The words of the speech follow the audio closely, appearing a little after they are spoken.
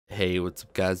Hey, what's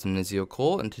up guys, I'm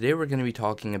Nizio and today we're going to be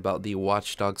talking about the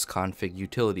Watch Dogs config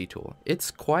utility tool.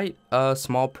 It's quite a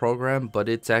small program, but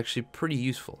it's actually pretty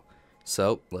useful.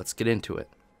 So let's get into it.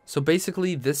 So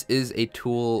basically this is a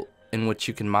tool in which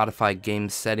you can modify game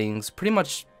settings, pretty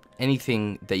much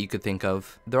anything that you could think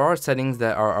of. There are settings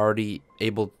that are already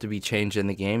able to be changed in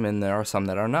the game, and there are some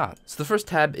that are not. So the first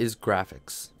tab is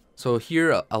graphics. So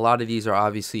here a lot of these are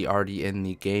obviously already in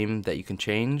the game that you can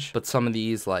change, but some of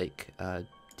these like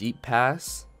Deep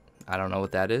Pass, I don't know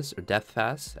what that is, or Depth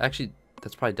Pass. Actually,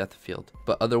 that's probably Depth of Field.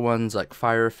 But other ones like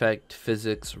Fire Effect,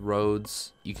 Physics,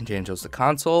 Roads, you can change those to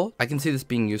console. I can see this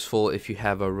being useful if you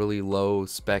have a really low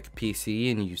spec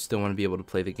PC and you still want to be able to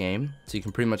play the game. So you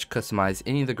can pretty much customize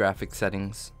any of the graphic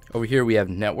settings. Over here we have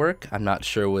network. I'm not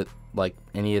sure what like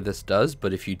any of this does,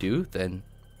 but if you do, then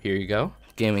here you go.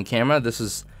 Gaming camera, this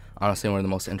is honestly one of the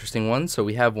most interesting ones. So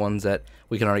we have ones that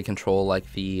we can already control,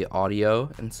 like the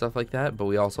audio and stuff like that, but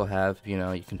we also have, you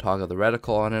can toggle the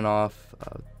reticle on and off,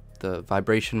 the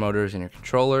vibration motors in your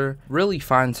controller, really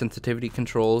fine sensitivity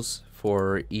controls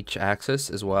for each axis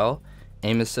as well,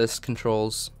 aim assist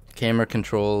controls, camera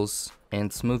controls,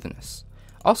 and smoothness.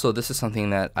 Also, this is something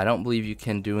that I don't believe you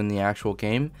can do in the actual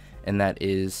game, and that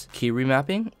is key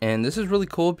remapping. And this is really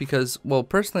cool because, well,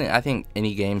 personally I think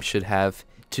any game should have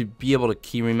to be able to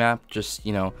key remap, just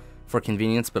for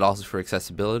convenience, but also for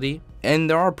accessibility. And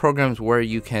there are programs where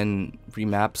you can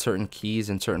remap certain keys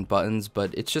and certain buttons,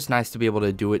 but it's just nice to be able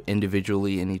to do it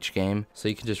individually in each game. So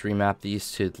you can just remap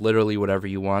these to literally whatever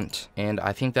you want, and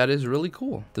I think that is really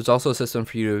cool. There's also a system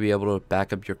for you to be able to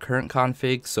back up your current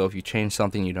config, so if you change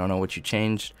something, you don't know what you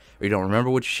changed, or you don't remember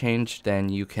what you changed, then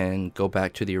you can go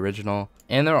back to the original.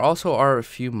 And there also are a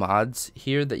few mods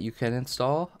here that you can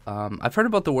install. I've heard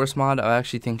about the worst mod. I'm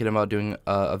actually thinking about doing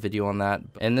a video on that.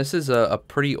 And this is a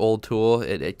pretty old tool.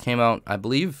 It came out, I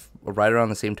believe, right around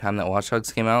the same time that Watch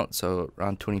Dogs came out, so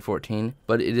around 2014.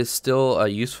 But it is still a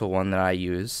useful one that I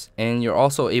use. And you're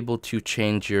also able to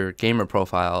change your gamer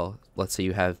profile. Let's say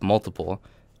you have multiple,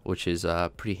 which is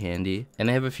pretty handy. And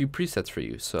they have a few presets for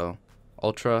you. So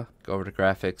Ultra, go over to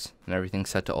graphics, and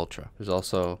everything's set to Ultra. There's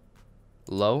also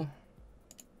low.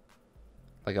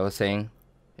 Like I was saying,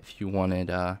 if you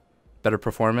wanted better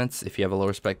performance, if you have a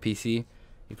lower spec PC,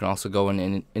 you can also go in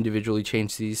and individually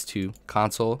change these to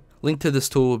console. Link to this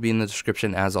tool will be in the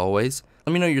description as always.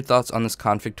 Let me know your thoughts on this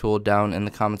config tool down in the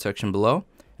comment section below,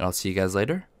 and I'll see you guys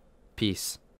later.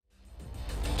 Peace.